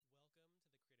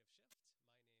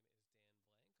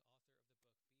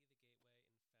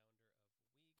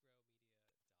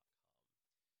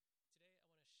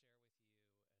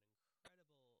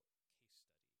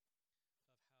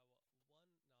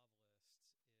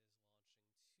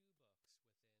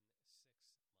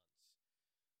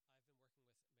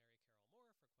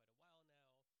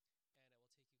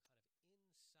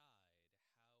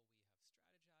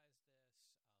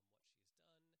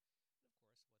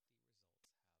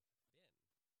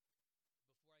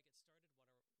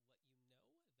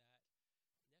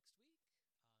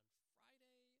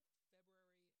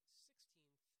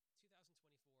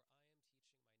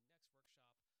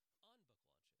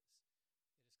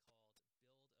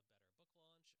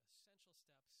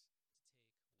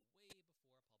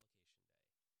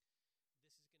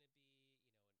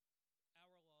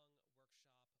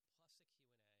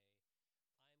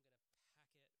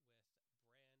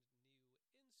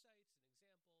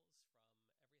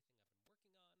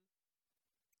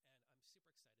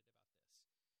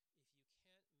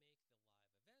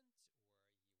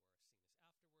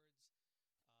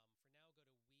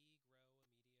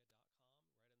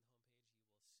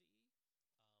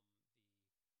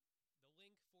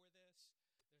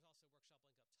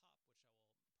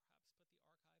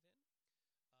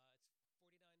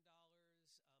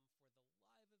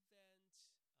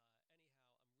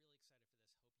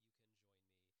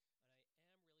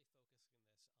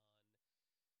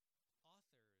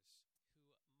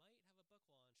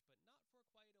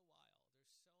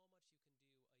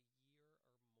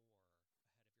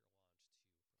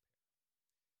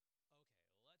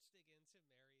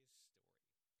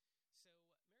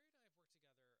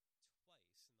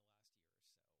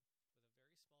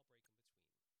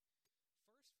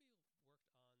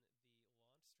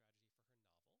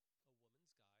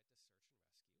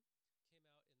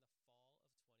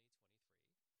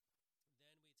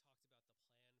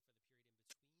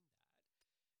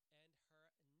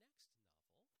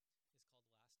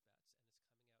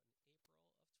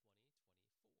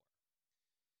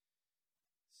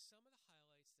so much you can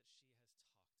do a year or more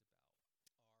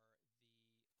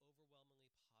ahead of your launch to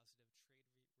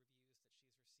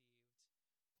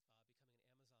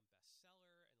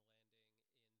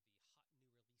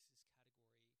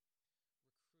prepare.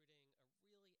 Okay, let's dig into Mary's story. So, Mary and I have worked together twice in the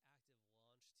last year or so,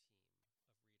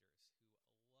 with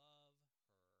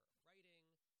a very small break in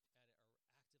between.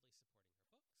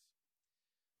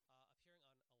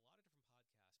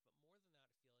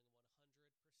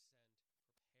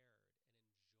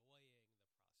 First, we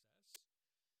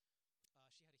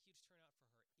worked on the launch strategy for her novel,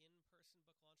 A Woman's Guide to Search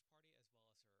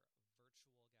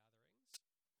and Rescue.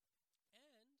 Came out in the fall of 2023. Then we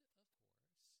talked about the plan for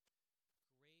the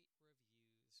period in between that. And her next novel is called Last Bets and is coming out in April of 2024. Some of the highlights that she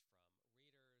has talked about are the overwhelmingly positive trade reviews that she's received,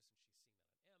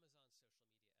 becoming an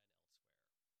Amazon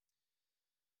bestseller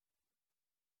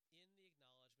and landing in the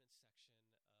hot new releases category, recruiting a really active launch team of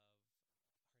readers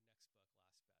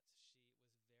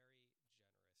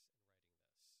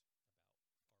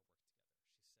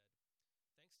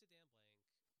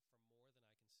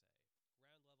who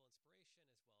love her writing and are actively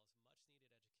supporting her books,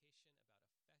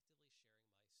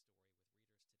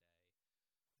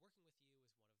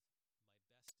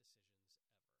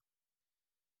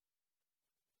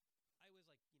 appearing on a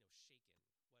lot of different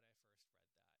podcasts,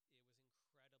 but more than that, feeling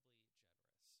 100% prepared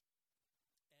and enjoying the process.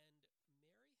 She had a huge turnout for her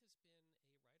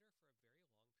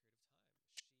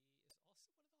in-person book launch party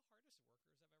as well as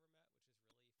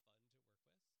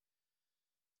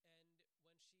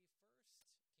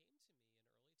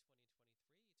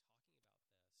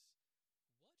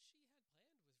her virtual gatherings.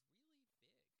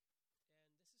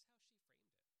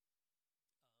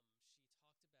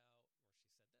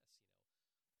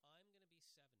 And, of course, great reviews from readers, and she's seeing that on Amazon, social media, and elsewhere. In the acknowledgement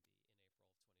section of her next book, Last Bets, she was very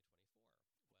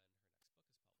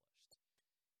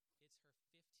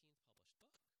generous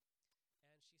in writing this about our work together. She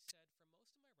said, "Thanks to Dan Blank for more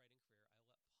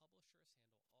than I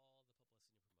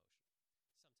can say.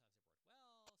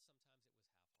 Ground level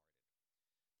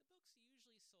inspiration as well as much needed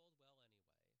education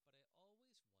about effectively sharing my story with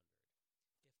readers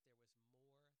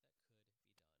today.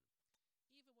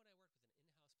 Working with you is one of my best decisions ever."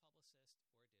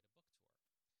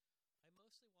 I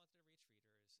was shaken when I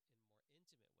first read that.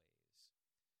 It was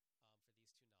incredibly generous. And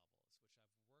Mary has been a writer for a very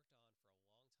long period of time.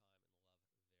 She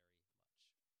is also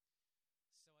one of the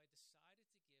hardest workers I've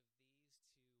ever met,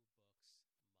 which is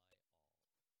really fun to work with.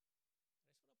 And when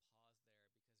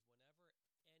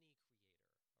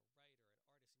she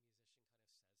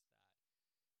first came to me in early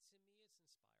 2023 talking about this, what she had planned was really big. And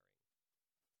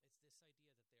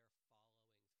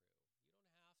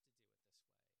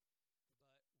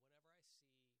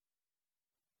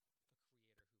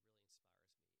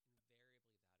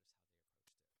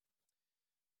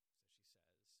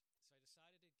this is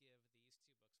how she framed it. She talked about, or she said this, I'm going to be 70 in April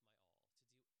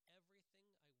of 2024 when her next book is published. It's her 15th published book. And she said, for most of my writing career, I let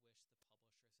publishers handle all the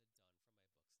publicity and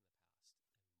promotion.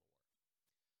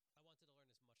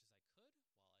 Sometimes it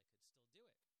worked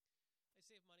well, sometimes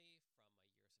it was half-hearted. The books usually sold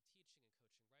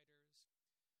well anyway, but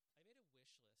I always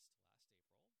wondered if there was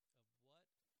more that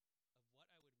could be done,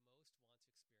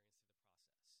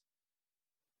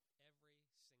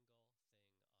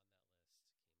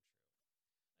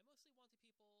 even when I worked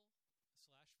with an in-house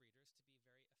publicist or did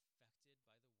a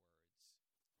book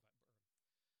tour.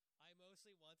 I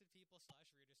mostly wanted to reach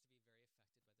readers in more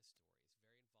intimate ways for these two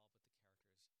novels, which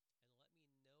I've worked on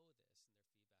for a long time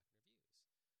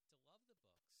and love very much. So I decided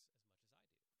to give these two books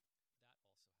my all. And I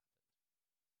just want to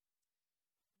pause there because whenever any creator, a writer, an artist, a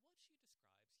musician kind of says that,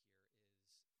 to me it's inspiring. It's this idea that they are following through. You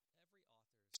don't have to do it this way. But whenever I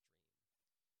see a creator who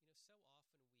really inspires me, invariably that is how they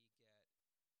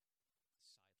approached it. So she says, so I decided to give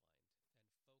these two books my all, to do everything I wish the publishers had done for my books in the past, and more. I wanted to learn as much as I could while I could still do it. I saved money from my years of teaching and coaching writers. I made a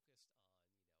wish list last April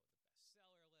of what I would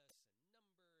most want to experience through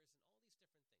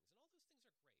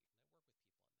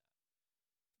the process. Every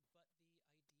single thing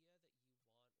on that list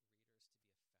came true. I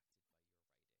mostly wanted people / readers to be very affected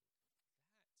by the words. I mostly wanted people / readers to be very affected by the stories, very involved with the characters, and let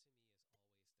me know this in their feedback and reviews. To love the books as much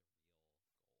as I do. That also happened. What she describes here is every author's dream. So often we get sidelined and focused on, the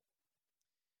bestseller lists and numbers and all these different things. And all those things are great, and I work with people on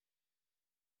that. But the idea that you want readers to be affected by your writing, that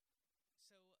to me is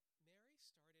always the real goal. So Mary started publishing back in the 80s. But A Woman's Guide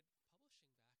to Search and Rescue, the one that came out last fall,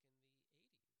 was her first book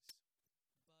in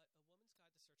over a decade. And her first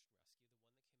novel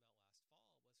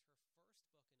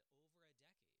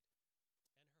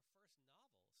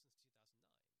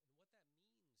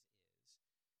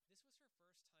since 2009. And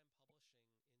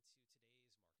what that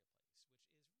means is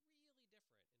this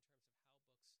was her first time publishing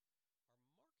into today's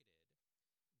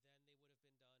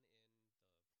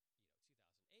marketplace, which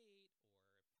is really different in terms of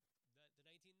how books are marketed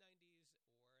than they would have been done in the 2008 or the 1990s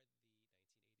or the 1980s, of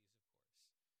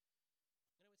course. And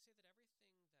I would say that everything that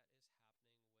is happening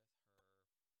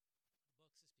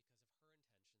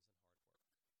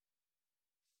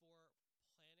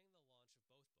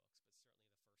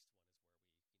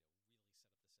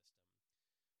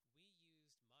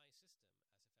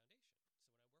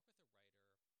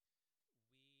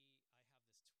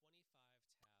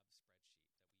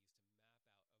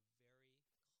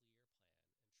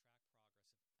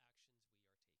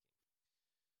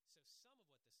some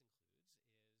of what this includes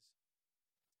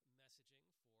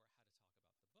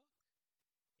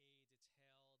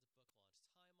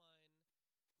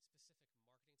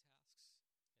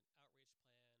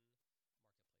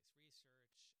is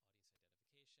messaging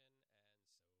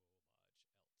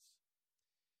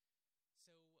for how to talk about the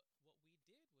book, a detailed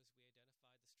book launch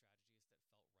timeline, specific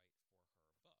marketing tasks,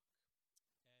 an outreach plan,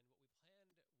 marketplace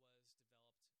research, audience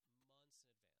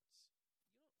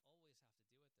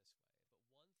identification, and so much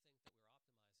else.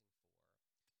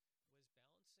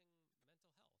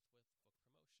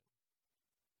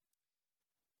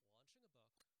 So what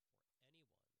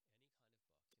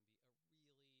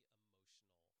we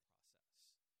did was we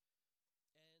identified the strategies that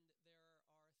felt right for her book.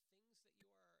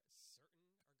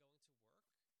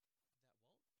 And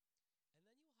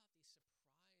what we planned was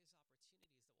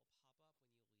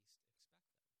developed months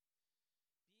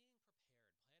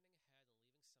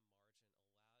in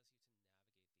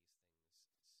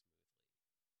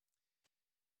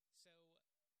advance. You don't always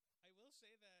have to do it this way, but one thing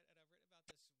that we were optimizing for was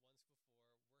balancing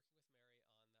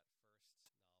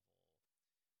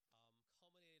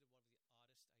mental health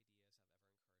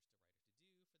with book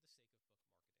promotion.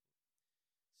 Launching a book for anyone, any kind of book, can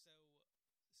be a really emotional process. And there are things that you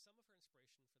are certain are going to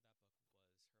work that won't.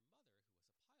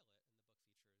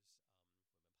 And then you will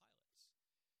have these surprise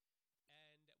opportunities that will pop up when you least expect them. Being prepared,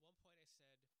 planning ahead, and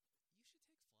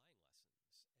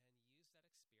leaving some margin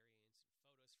allows you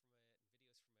to navigate these things smoothly. So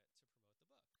I will say that, and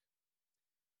I've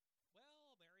written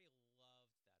about this once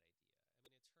before, working with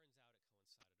Mary on that first novel culminated in one of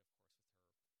the oddest ideas I've ever encouraged a writer to do for the sake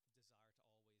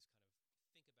of book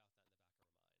marketing.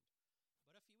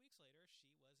 So some of her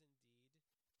inspiration for that book was her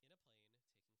mother, who was a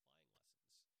pilot,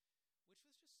 and the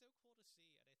book features women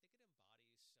pilots.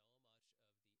 And at one point I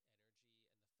said,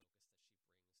 you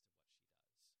should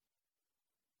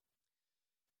take flying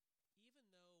lessons and use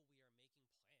that experience and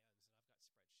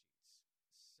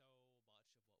photos from it and videos from it to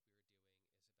promote the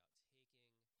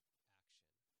book.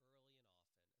 Well,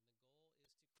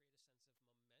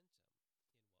 Mary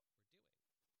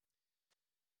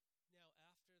loved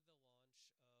that idea. I mean, it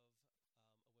turns out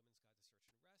it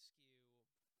coincided, of course, with her desire to always kind of think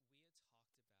about that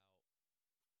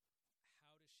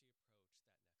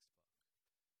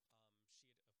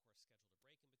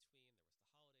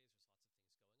in the back of her mind.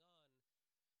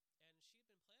 But a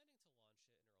few weeks later,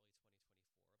 she was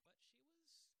indeed in a plane taking flying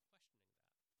lessons, which was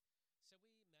just so cool to see, and I think it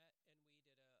embodies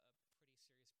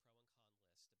so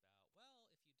much of the energy and the focus that she brings to what she does. Even though we are making plans,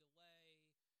 and I've got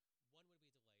spreadsheets,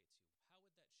 so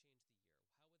much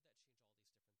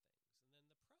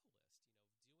of what we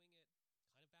are doing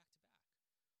is about taking action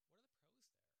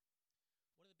early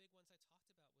and often, and the goal is to create a sense of momentum in what we're doing. Now, after the launch of A Women's Guide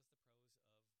to Search and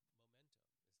Rescue, we had talked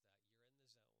about how does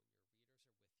she approach that next book.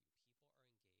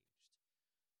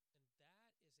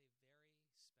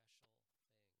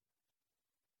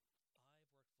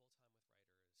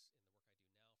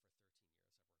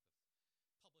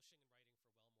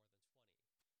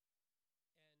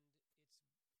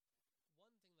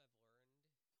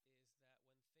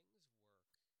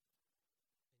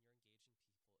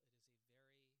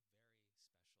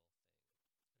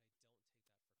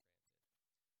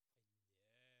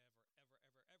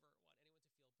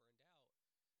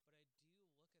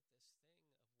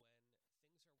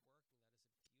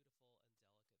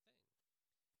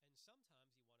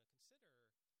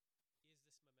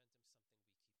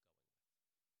 had,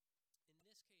 of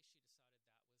course, scheduled a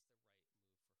break in between.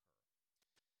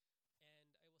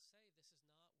 There was the holidays. There's lots of things going on.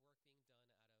 And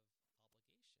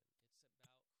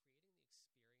she had been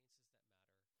planning to launch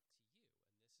it in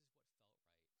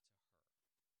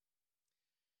early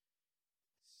 2024, but she was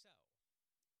questioning that.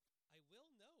 So we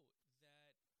met and we did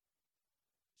a pretty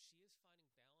serious pro and con list about, well, if you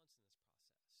delay,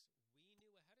 when would we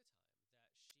delay it to? How would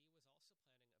that change the year?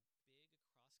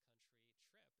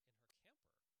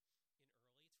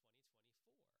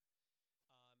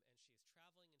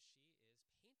 How would that change all these different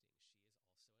things? And then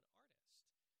the pro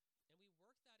list, doing it kind of back to back. What are the pros there? One of the big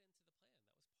ones I talked about was the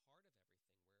pros of momentum, is that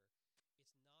you're in the zone, your readers are with you, people are engaged. And that is a very special thing. I've worked full-time with writers in the work I do now for 13 years.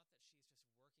 I've worked with publishing and writing for well more than 20. And it's one thing that I've learned is that when things work and you're engaging people, it is a very, very special thing. And I don't take that for granted. I never, ever, ever, ever want anyone to feel burned out. But I do look at this thing of when things are working, that is a beautiful and delicate thing. And sometimes you want to consider, is this momentum something we keep going with? In this case, she decided that was the right move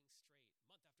for her. And I will say, this is not work being done out of obligation. It's about creating the experiences that matter to you. And this is what felt right to her. So, I will note that she is finding balance in this process. We knew ahead of time that she was also planning a big cross-country trip in her camper in early 2024. And she is traveling and she is painting. She is also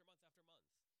an artist. And we worked that into the plan. That was part of everything, where it's not that she's just working straight month after month after month. She is taking time off. She is doing other things that are meaningful to her. And she described it, I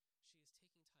believe, as a dream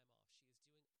come true. So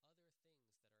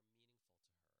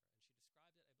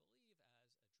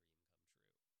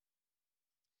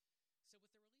with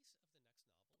the release of the next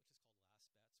novel, which is called Last Bets,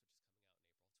 which is coming out in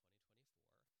April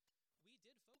 2024, we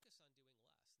did focus on doing less, and that was her intention, but really focusing on what mattered most to her. I've written about this recently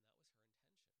in my Substack newsletter, danblank.substack.com.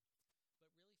 Mary did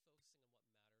recruit a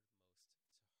new launch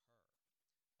team for that book, and we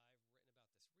were really clear in analyzing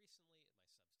what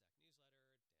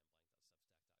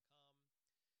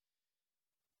efforts do we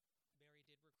want to replicate and which were we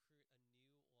going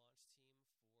to let go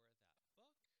of. I asked her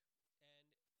about the most useful processes that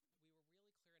she established here.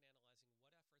 One that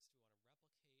she said was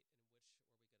learning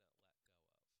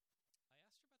how to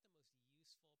talk about her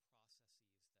books from the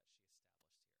perspective of meaning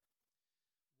in her own life.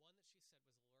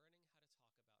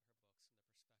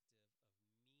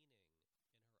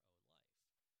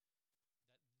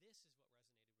 That this is what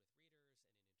resonated with readers,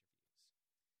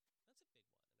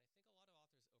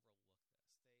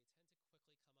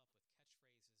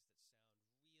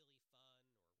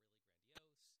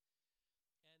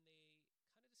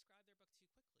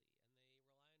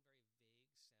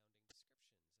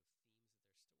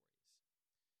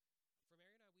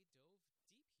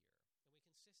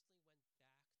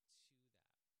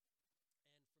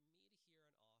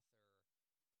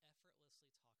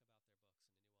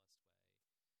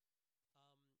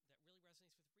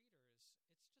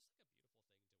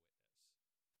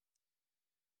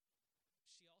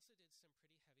 some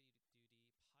pretty heavy duty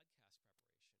podcast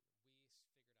preparation. We figured out the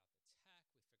tech, we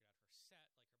figured out her set,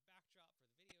 like her backdrop for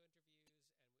the video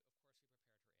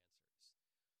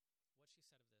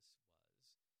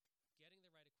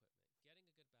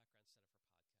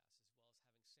interviews, and of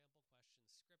course,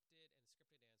 we prepared her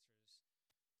answers.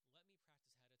 What she said of this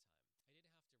was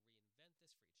getting the right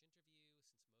equipment,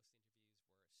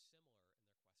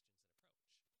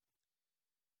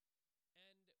 getting a good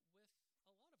background setup for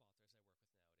podcasts, as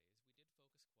well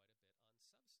as having sample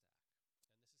questions scripted and scripted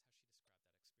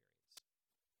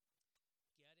answers.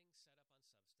 Let me practice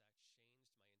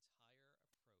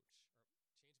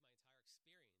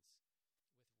ahead of time. I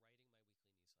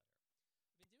didn't have to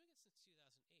reinvent this for each interview, since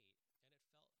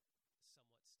most interviews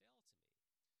were similar in their questions and approach. And with a lot of authors I work with nowadays, we did focus quite a bit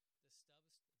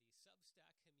on Substack. And this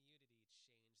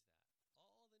is how she described that experience. Getting set up on Substack changed my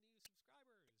entire approach, or changed my entire experience with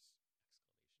writing my weekly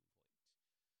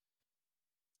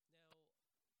newsletter. I've been doing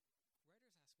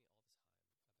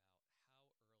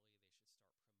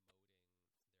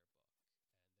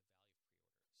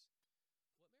it since 2008,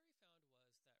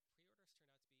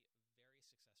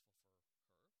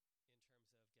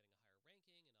 and it felt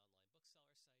somewhat stale to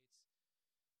me. The Substack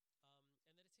community changed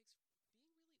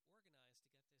that.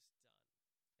 All the new subscribers! Exclamation point. Now, writers ask me all the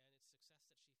time about how early they should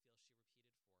start promoting their book and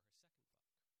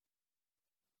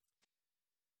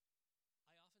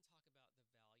the value of pre-orders. What Mary found was that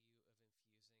pre-orders turned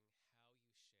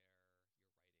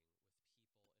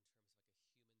out to be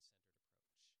very successful for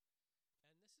her in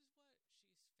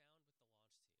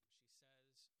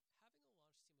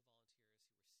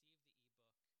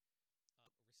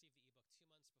terms of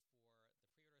getting a higher ranking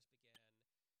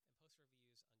in online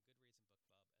bookseller sites, and that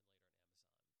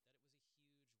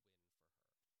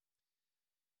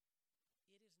it takes being really organized to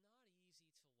get this done, and it's success that she feels she repeated for her second book. I often talk about the value of infusing how you share your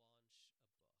writing with people in terms of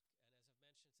like a human-centered approach. And this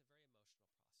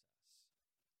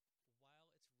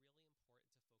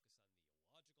is what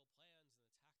she's found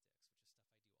with the launch team.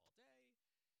 She says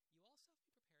having a launch team of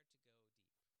volunteers who received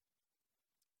the ebook 2 months before the pre-orders began and post reviews on Goodreads and BookBub and later on Amazon, that it was a huge win for her. It is not easy to launch a book, and as I've mentioned, it's a very emotional process. While it's really important to focus on the logical plans and the tactics, which is stuff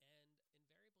I do all day, you also have to be prepared to go deep. And invariably, sharing how we create can touch upon deeper fears that we have. These can be fears of being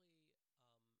seen,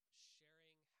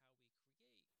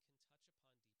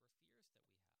 fears of showing up, fears of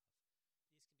connecting with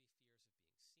others, fears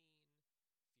of being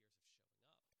rejected, and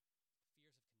even fears of success, which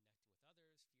is actually a lot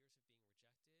more common than you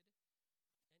might think.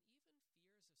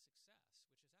 I do this work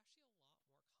because I feel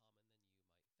it is meaningful to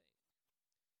create and share stories, to connect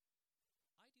with readers, and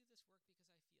in the process I find that people grow. As I'm sharing this story,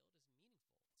 Mary is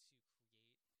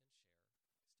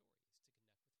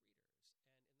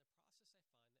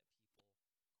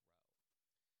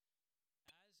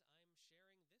in one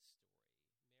of those in-between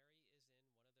moments.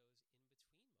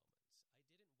 I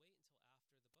didn't wait until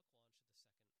after the book launch of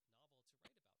the second novel to write about this, because I feel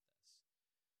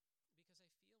like in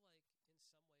some ways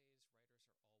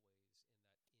writers are always in that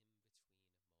in-between moment,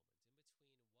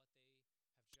 in between what they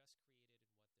have just created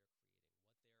and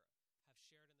what they're creating, what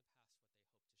they have shared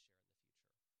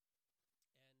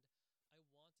in the past, what they hope to share in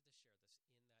the future. And I wanted to share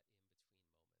this in that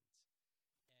in-between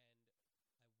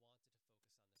moment. And I wanted to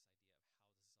focus on this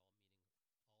idea of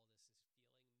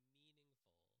how this is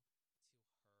all this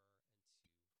is feeling meaningful to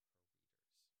her and to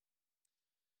her readers.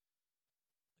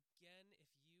 Again, if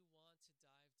you want to dive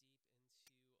deep into my process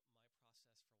for launching a book,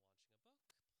 please check out my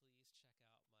workshop on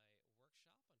February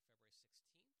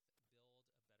 16th,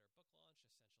 Build a Better Book Launch, Essential Steps to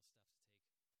Take Way Before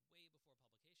Publication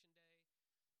Day.